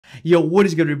Yo, what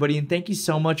is good everybody, and thank you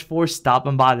so much for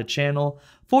stopping by the channel.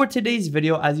 For today's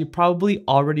video, as you probably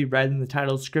already read in the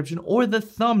title description or the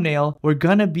thumbnail, we're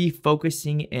gonna be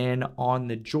focusing in on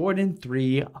the Jordan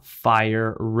 3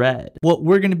 Fire Red. What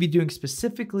we're gonna be doing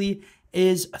specifically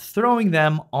is throwing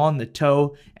them on the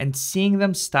toe and seeing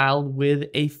them styled with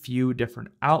a few different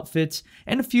outfits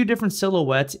and a few different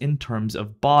silhouettes in terms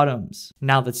of bottoms.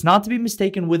 Now, that's not to be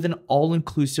mistaken with an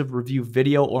all-inclusive review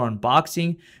video or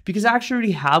unboxing, because I actually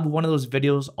already have one of those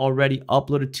videos already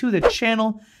uploaded to the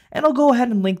channel, and I'll go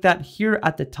ahead and link that here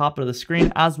at the top of the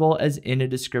screen as well as in the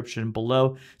description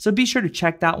below. So be sure to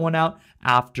check that one out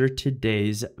after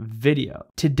today's video.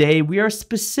 Today, we are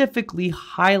specifically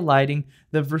highlighting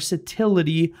the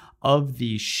versatility of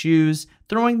these shoes,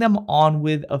 throwing them on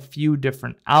with a few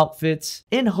different outfits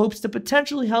in hopes to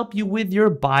potentially help you with your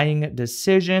buying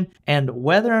decision and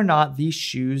whether or not these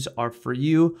shoes are for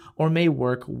you or may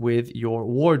work with your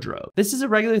wardrobe. This is a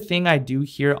regular thing I do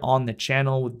here on the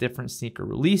channel with different sneaker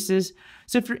releases.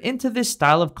 So if you're into this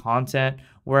style of content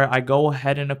where I go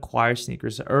ahead and acquire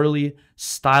sneakers early,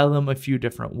 style them a few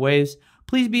different ways,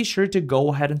 please be sure to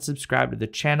go ahead and subscribe to the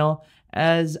channel,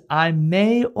 as I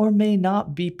may or may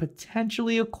not be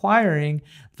potentially acquiring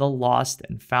the lost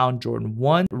and found Jordan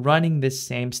 1, running this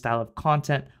same style of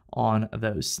content on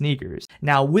those sneakers.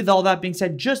 Now, with all that being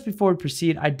said, just before we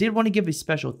proceed, I did want to give a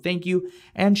special thank you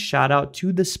and shout out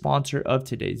to the sponsor of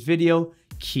today's video,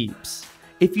 Keeps.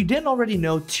 If you didn't already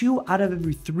know, 2 out of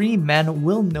every 3 men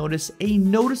will notice a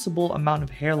noticeable amount of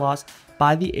hair loss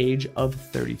by the age of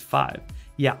 35.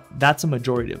 Yeah, that's a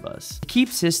majority of us. The Keep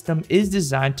system is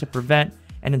designed to prevent,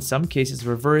 and in some cases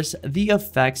reverse, the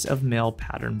effects of male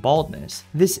pattern baldness.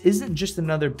 This isn't just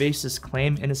another baseless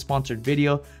claim in a sponsored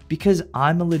video, because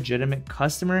I'm a legitimate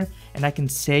customer and I can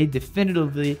say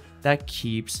definitively that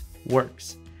Keeps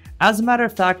works. As a matter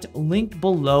of fact, linked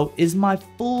below is my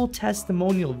full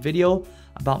testimonial video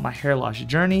about my hair loss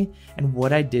journey and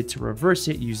what I did to reverse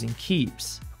it using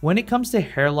Keeps. When it comes to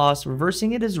hair loss,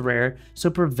 reversing it is rare,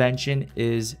 so prevention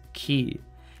is key.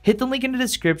 Hit the link in the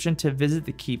description to visit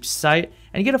the Keeps site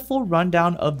and get a full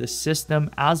rundown of the system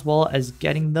as well as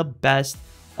getting the best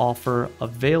offer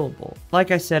available. Like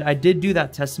I said, I did do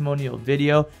that testimonial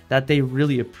video that they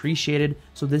really appreciated,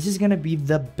 so this is going to be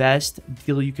the best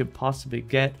deal you could possibly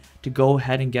get to go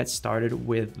ahead and get started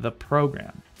with the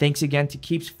program. Thanks again to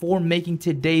Keeps for making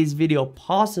today's video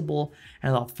possible,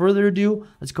 and without further ado,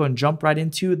 let's go and jump right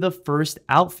into the first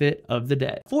outfit of the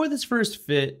day. For this first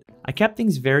fit, I kept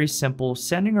things very simple,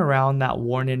 centering around that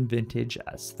worn-in vintage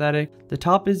aesthetic. The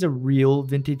top is a real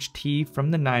vintage tee from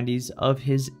the 90s of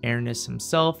his airness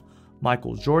himself,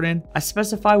 Michael Jordan. I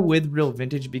specify with real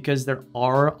vintage because there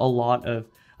are a lot of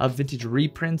vintage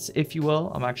reprints, if you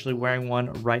will. I'm actually wearing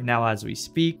one right now as we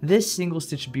speak. This single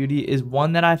stitch beauty is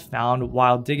one that I found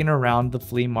while digging around the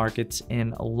flea markets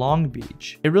in Long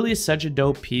Beach. It really is such a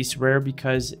dope piece, rare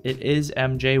because it is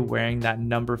MJ wearing that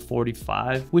number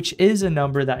 45, which is a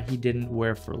number that he didn't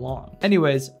wear for long.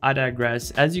 Anyways, I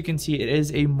digress. As you can see, it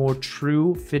is a more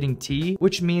true fitting tee,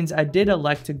 which means I did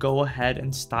elect to go ahead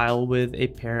and style with a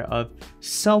pair of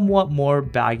somewhat more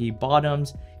baggy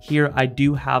bottoms. Here I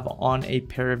do have on a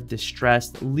pair of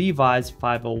distressed Levi's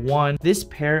 501. This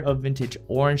pair of vintage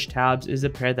orange tabs is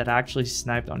a pair that I actually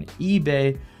sniped on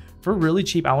eBay for really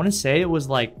cheap. I want to say it was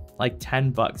like 10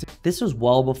 bucks. This was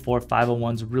well before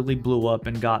 501s really blew up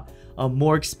and got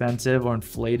more expensive or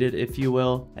inflated, if you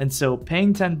will. And so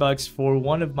paying 10 bucks for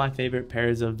one of my favorite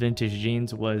pairs of vintage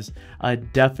jeans was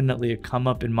definitely a come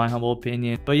up in my humble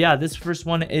opinion. But yeah, this first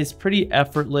one is pretty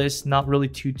effortless, not really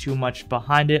too much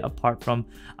behind it apart from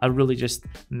really just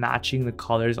matching the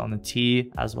colors on the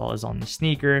tee as well as on the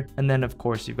sneaker. And then of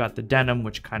course you've got the denim,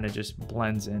 which kind of just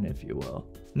blends in, if you will.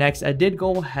 Next, I did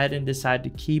go ahead and decide to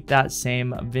keep that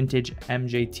same vintage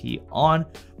MJT on,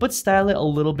 but style it a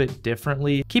little bit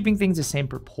differently, keeping things the same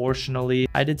proportionally.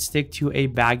 I did stick to a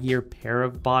baggier pair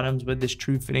of bottoms with this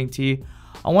true fitting tee.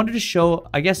 I wanted to show,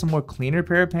 I guess, a more cleaner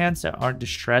pair of pants that aren't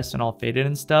distressed and all faded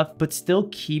and stuff, but still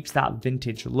keeps that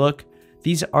vintage look.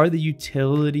 These are the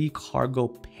utility cargo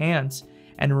pants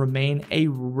and remain a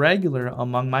regular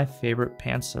among my favorite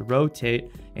pants to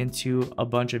rotate into a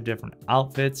bunch of different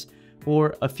outfits,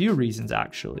 for a few reasons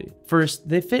actually. First,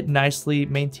 they fit nicely,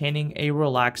 maintaining a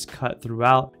relaxed cut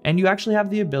throughout, and you actually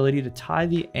have the ability to tie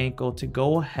the ankle to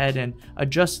go ahead and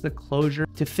adjust the closure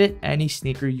to fit any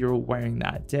sneaker you're wearing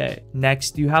that day.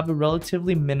 Next, you have a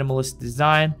relatively minimalist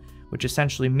design, which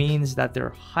essentially means that they're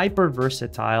hyper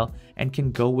versatile and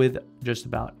can go with just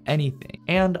about anything.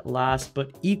 And last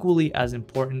but equally as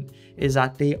important is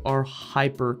that they are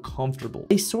hyper comfortable.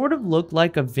 They sort of look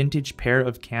like a vintage pair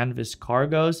of canvas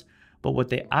cargos, but what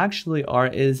they actually are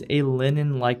is a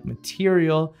linen-like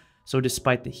material. So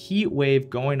despite the heat wave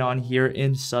going on here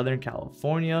in Southern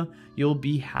California, you'll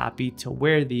be happy to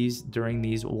wear these during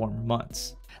these warm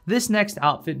months. This next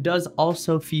outfit does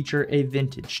also feature a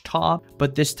vintage top,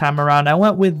 but this time around I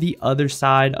went with the other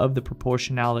side of the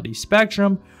proportionality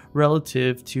spectrum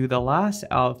relative to the last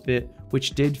outfit,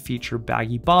 which did feature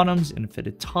baggy bottoms and a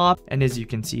fitted top. And as you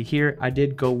can see here, I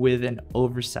did go with an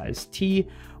oversized tee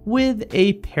with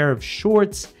a pair of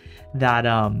shorts that,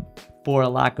 for a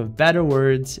lack of better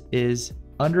words, is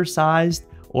undersized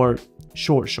or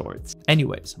short shorts.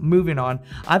 Anyways, moving on,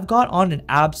 I've got on an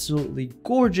absolutely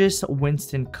gorgeous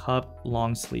Winston Cup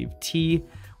long sleeve tee,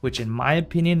 which in my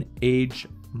opinion aged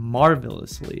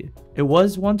marvelously. It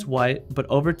was once white, but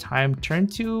over time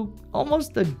turned to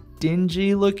almost a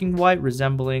dingy looking white,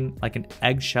 resembling like an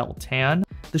eggshell tan.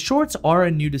 The shorts are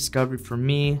a new discovery for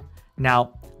me.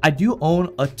 Now, I do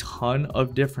own a ton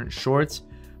of different shorts,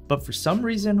 but for some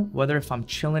reason, whether if I'm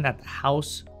chilling at the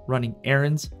house, running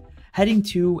errands, heading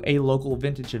to a local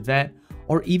vintage event,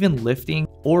 or even lifting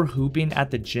or hooping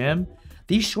at the gym,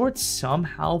 these shorts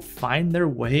somehow find their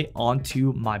way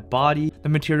onto my body. The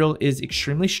material is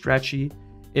extremely stretchy,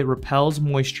 it repels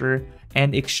moisture,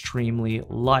 and extremely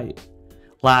light.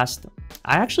 Last,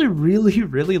 I actually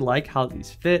really like how these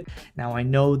fit. Now I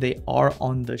know they are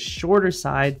on the shorter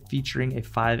side, featuring a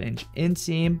 5-inch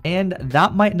inseam, and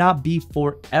that might not be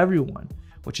for everyone,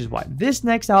 which is why this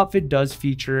next outfit does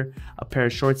feature a pair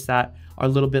of shorts that are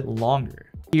a little bit longer.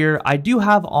 Here, I do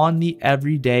have on the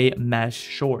everyday mesh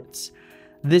shorts.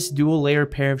 This dual layer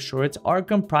pair of shorts are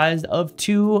comprised of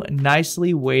two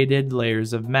nicely weighted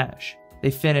layers of mesh.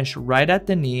 They finish right at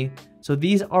the knee, so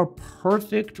these are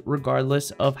perfect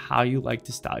regardless of how you like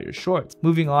to style your shorts.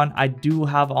 Moving on, I do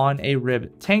have on a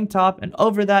ribbed tank top, and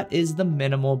over that is the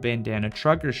minimal bandana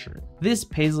trucker shirt. This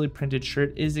paisley printed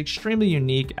shirt is extremely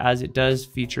unique as it does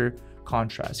feature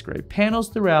contrast gray panels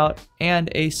throughout and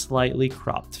a slightly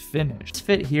cropped finish. This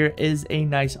fit here is a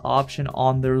nice option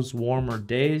on those warmer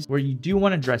days where you do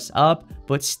want to dress up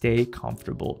but stay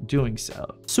comfortable doing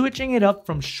so. Switching it up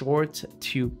from shorts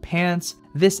to pants,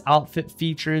 this outfit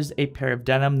features a pair of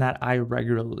denim that I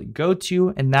regularly go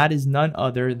to, and that is none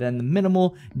other than the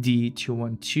minimal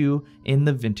D212 in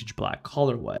the vintage black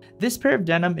colorway. This pair of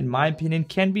denim, in my opinion,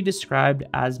 can be described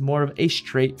as more of a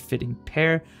straight fitting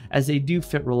pair, as they do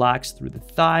fit relaxed through the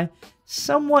thigh,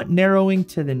 somewhat narrowing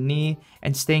to the knee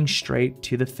and staying straight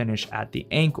to the finish at the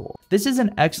ankle. This is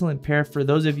an excellent pair for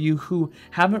those of you who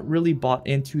haven't really bought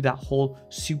into that whole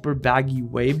super baggy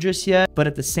wave just yet, but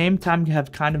at the same time have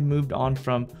kind of moved on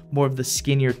from more of the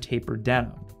skinnier taper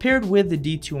denim. Paired with the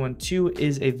D212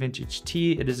 is a vintage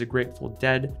tee. It is a Grateful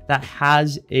Dead that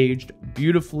has aged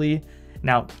beautifully.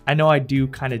 Now, I know I do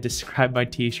kind of describe my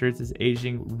t-shirts as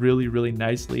aging really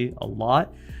nicely a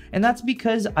lot, and that's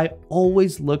because I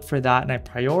always look for that and I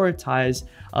prioritize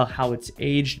how it's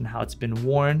aged and how it's been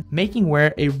worn, making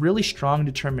wear a really strong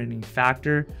determining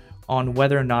factor on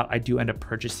whether or not I do end up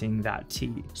purchasing that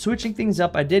tee. Switching things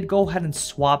up, I did go ahead and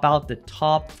swap out the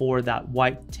top for that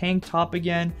white tank top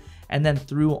again, and then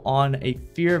threw on a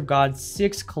Fear of God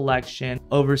 6 collection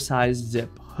oversized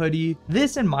zip hoodie.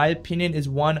 This, in my opinion, is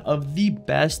one of the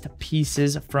best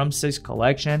pieces from 6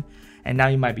 collection. And now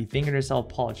you might be thinking to yourself,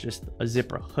 Paul, it's just a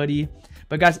zipper hoodie.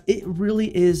 But guys, it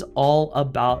really is all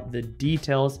about the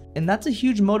details. And that's a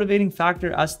huge motivating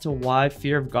factor as to why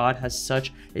Fear of God has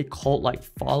such a cult-like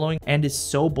following and is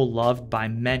so beloved by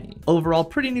many. Overall,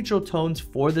 pretty neutral tones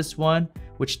for this one,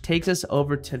 which takes us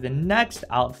over to the next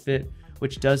outfit,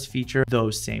 which does feature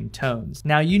those same tones.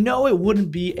 Now, you know it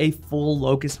wouldn't be a full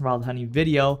Locust&WildHoney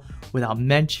video without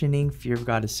mentioning Fear of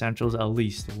God essentials at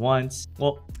least once.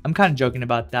 Well, I'm kind of joking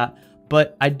about that,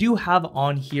 but I do have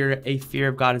on here a Fear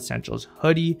of God essentials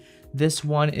hoodie. This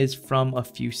one is from a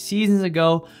few seasons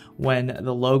ago when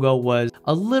the logo was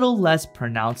a little less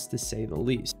pronounced, to say the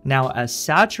least. Now, as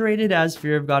saturated as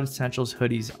Fear of God essentials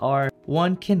hoodies are,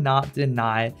 one cannot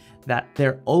deny that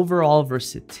their overall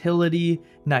versatility,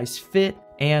 nice fit,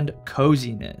 and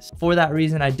coziness. For that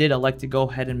reason, I did elect to go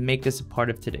ahead and make this a part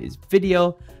of today's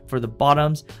video. For the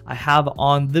bottoms, I have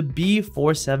on the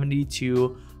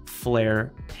B472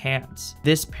 flare pants.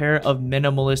 This pair of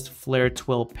minimalist flare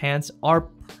twill pants are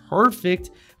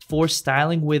perfect for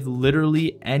styling with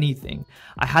literally anything.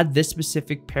 I had this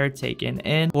specific pair taken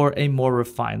in for a more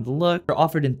refined look. They're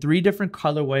offered in 3 different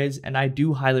colorways, and I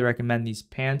do highly recommend these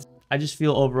pants. I just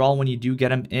feel overall when you do get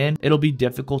them in, it'll be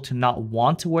difficult to not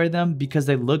want to wear them because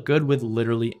they look good with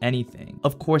literally anything.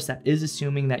 Of course, that is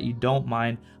assuming that you don't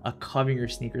mind covering your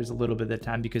sneakers a little bit of the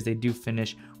time because they do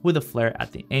finish with a flare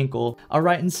at the ankle. All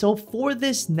right, and so for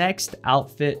this next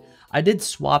outfit, I did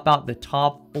swap out the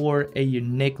top for a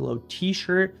Uniqlo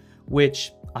t-shirt,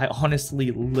 which I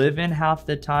honestly live in half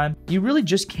the time. You really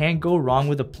just can't go wrong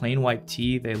with a plain white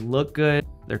tee. They look good,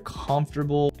 they're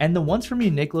comfortable, and the ones from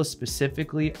Uniqlo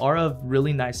specifically are of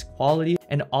really nice quality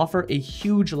and offer a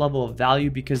huge level of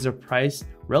value because they're priced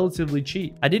relatively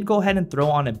cheap. I did go ahead and throw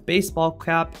on a baseball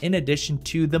cap in addition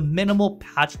to the minimal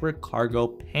patchwork cargo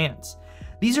pants.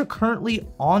 These are currently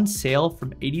on sale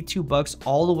from 82 bucks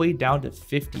all the way down to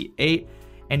 58.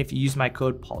 And if you use my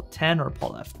code Paul10 or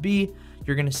PaulFB,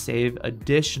 you're gonna save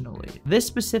additionally. This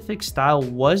specific style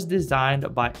was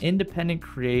designed by independent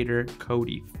creator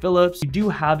Cody Phillips. You do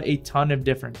have a ton of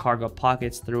different cargo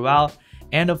pockets throughout,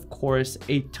 and of course,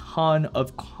 a ton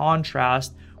of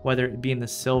contrast, whether it be in the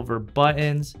silver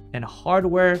buttons and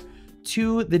hardware,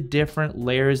 to the different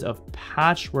layers of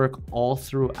patchwork all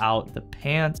throughout the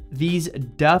pants. These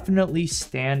definitely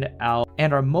stand out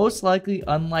and are most likely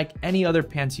unlike any other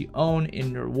pants you own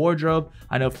in your wardrobe.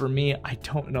 I know for me, I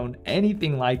don't own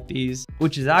anything like these,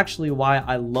 which is actually why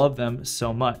I love them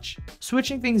so much.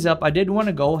 Switching things up, I did want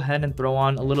to go ahead and throw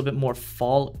on a little bit more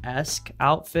fall-esque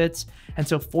outfits. And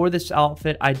so for this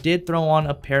outfit, I did throw on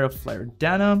a pair of flare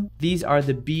denim. These are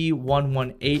the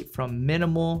B118 from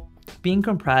Minimal, being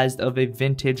comprised of a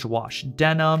vintage wash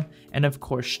denim and of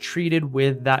course treated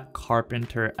with that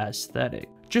carpenter aesthetic.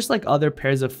 Just like other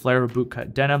pairs of flare or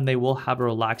bootcut denim, they will have a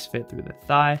relaxed fit through the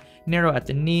thigh, narrow at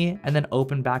the knee, and then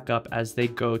open back up as they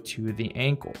go to the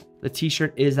ankle. The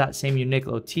t-shirt is that same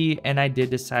Uniqlo tee, and I did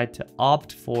decide to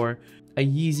opt for a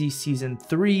Yeezy Season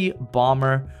 3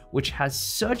 bomber, which has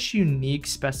such unique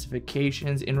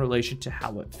specifications in relation to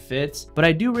how it fits. But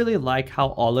I do really like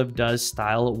how Olive does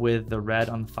style with the red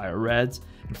on Fire Reds.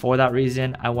 And for that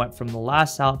reason, I went from the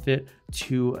last outfit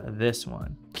to this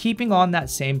one. Keeping on that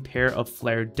same pair of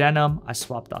flare denim, I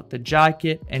swapped out the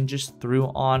jacket and just threw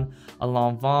on a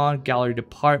Lanvin Gallery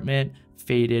Department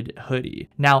faded hoodie.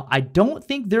 Now, I don't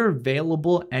think they're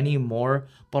available anymore,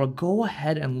 but I'll go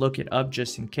ahead and look it up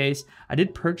just in case. I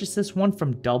did purchase this one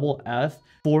from Double F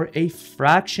for a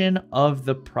fraction of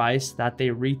the price that they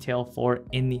retail for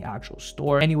in the actual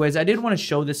store. Anyways, I did want to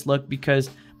show this look because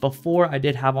before I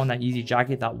did have on that Yeezy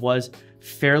jacket that was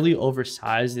fairly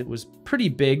oversized. It was pretty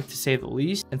big to say the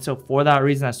least. And so for that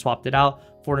reason, I swapped it out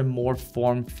for a more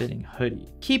form-fitting hoodie.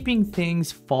 Keeping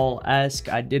things fall-esque,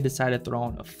 I did decide to throw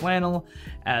on a flannel,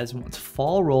 as once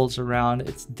fall rolls around,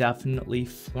 it's definitely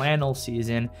flannel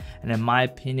season. And in my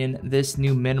opinion, this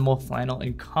new minimal flannel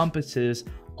encompasses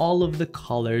all of the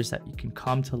colors that you can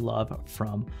come to love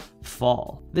from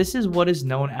fall. This is what is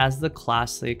known as the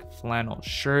classic flannel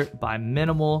shirt by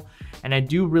Minimal, and I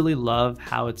do really love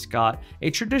how it's got a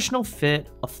traditional fit,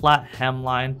 a flat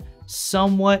hemline,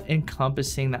 somewhat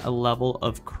encompassing that level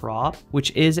of crop,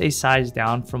 which is a size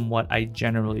down from what I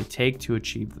generally take to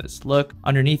achieve this look.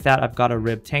 Underneath that, I've got a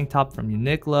ribbed tank top from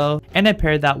Uniqlo, and I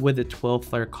paired that with the twill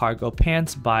flare cargo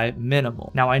pants by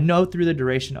Minimal. Now, I know through the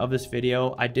duration of this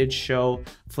video, I did show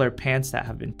flare pants that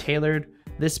have been tailored.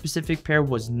 This specific pair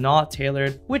was not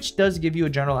tailored, which does give you a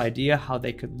general idea how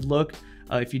they could look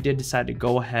if you did decide to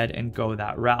go ahead and go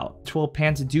that route. Twill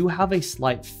pants do have a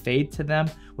slight fade to them,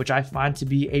 which I find to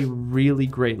be a really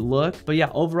great look. But yeah,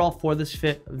 overall for this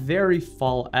fit, very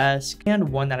fall-esque and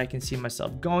one that I can see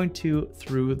myself going to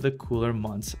through the cooler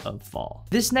months of fall.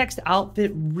 This next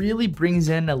outfit really brings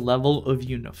in a level of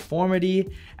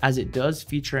uniformity as it does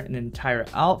feature an entire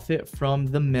outfit from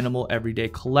the Minimal Everyday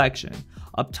collection.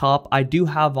 Up top, I do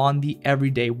have on the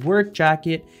everyday work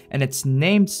jacket, and it's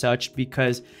named such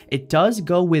because it does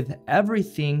go with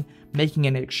everything, making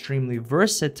it extremely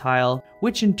versatile,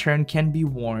 which in turn can be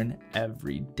worn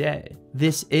every day.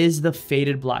 This is the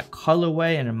faded black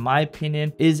colorway, and in my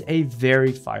opinion is a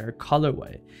very fire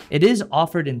colorway. It is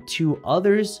offered in two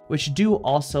others, which do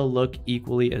also look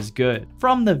equally as good.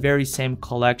 From the very same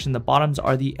collection, the bottoms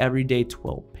are the everyday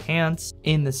twill pants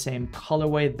in the same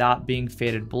colorway, that being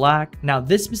faded black. Now,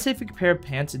 this specific pair of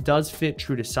pants does fit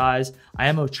true to size. I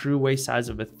am a true waist size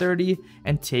of a 30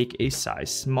 and take a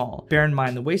size small. Bear in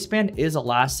mind, the waistband is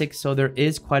elastic, so there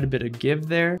is quite a bit of give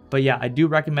there. But yeah, I do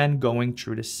recommend going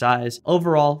true to size.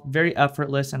 Overall, very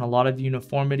effortless and a lot of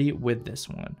uniformity with this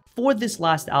one. For this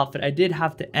last outfit, I did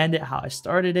have to end it how I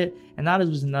started it, and that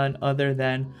was none other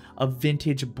than a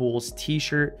vintage Bulls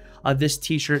t-shirt. This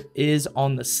t-shirt is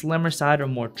on the slimmer side or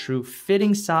more true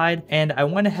fitting side, and I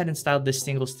went ahead and styled this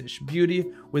single stitch beauty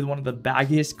with one of the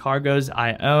baggiest cargos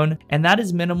I own, and that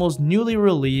is Minimal's newly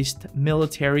released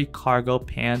military cargo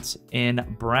pants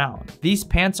in brown. These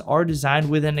pants are designed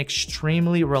with an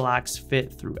extremely relaxed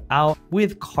fit throughout,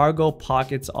 with cargo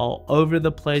pockets all over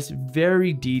the place,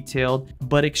 very detailed,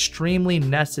 but extremely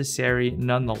necessary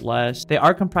nonetheless. They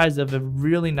are comprised of a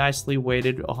really nicely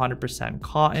weighted 100%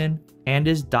 cotton and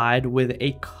is dyed with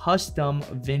a custom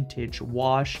vintage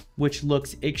wash, which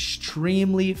looks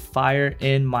extremely fire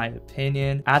in my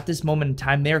opinion. At this moment in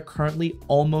time, they are currently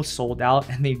almost sold out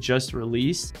and they just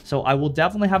released. So I will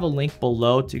definitely have a link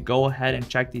below to go ahead and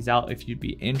check these out if you'd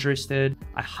be interested.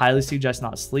 I highly suggest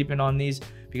not sleeping on these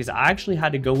because I actually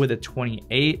had to go with a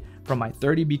 28 from my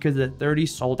 30 because the 30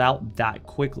 sold out that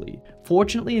quickly.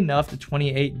 Fortunately enough, the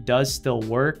 28 does still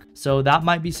work, so that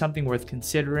might be something worth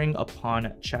considering upon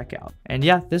checkout. And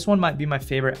yeah, this one might be my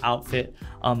favorite outfit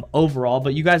overall,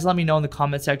 but you guys let me know in the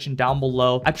comment section down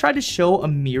below. I tried to show a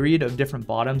myriad of different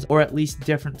bottoms, or at least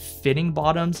different fitting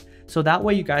bottoms, so that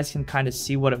way you guys can kind of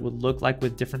see what it would look like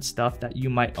with different stuff that you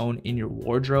might own in your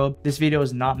wardrobe. This video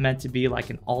is not meant to be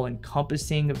like an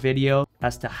all-encompassing video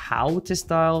as to how to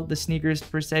style the sneakers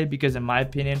per se, because in my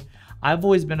opinion, I've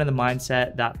always been in the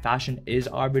mindset that fashion is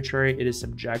arbitrary, it is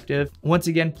subjective. Once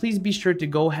again, please be sure to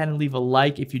go ahead and leave a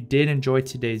like if you did enjoy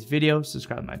today's video,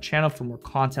 subscribe to my channel for more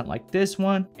content like this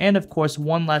one, and of course,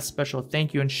 one last special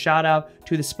thank you and shout out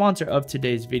to the sponsor of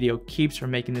today's video, Keeps, for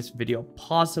making this video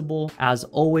possible. As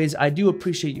always, I do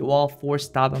appreciate you all for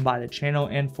stopping by the channel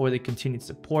and for the continued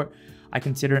support. I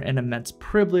consider it an immense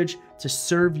privilege to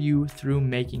serve you through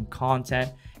making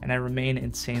content, and I remain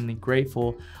insanely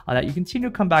grateful that you continue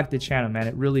to come back to the channel, man.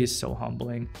 It really is so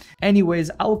humbling. Anyways,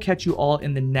 I will catch you all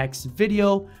in the next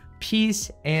video.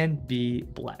 Peace and be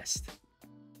blessed.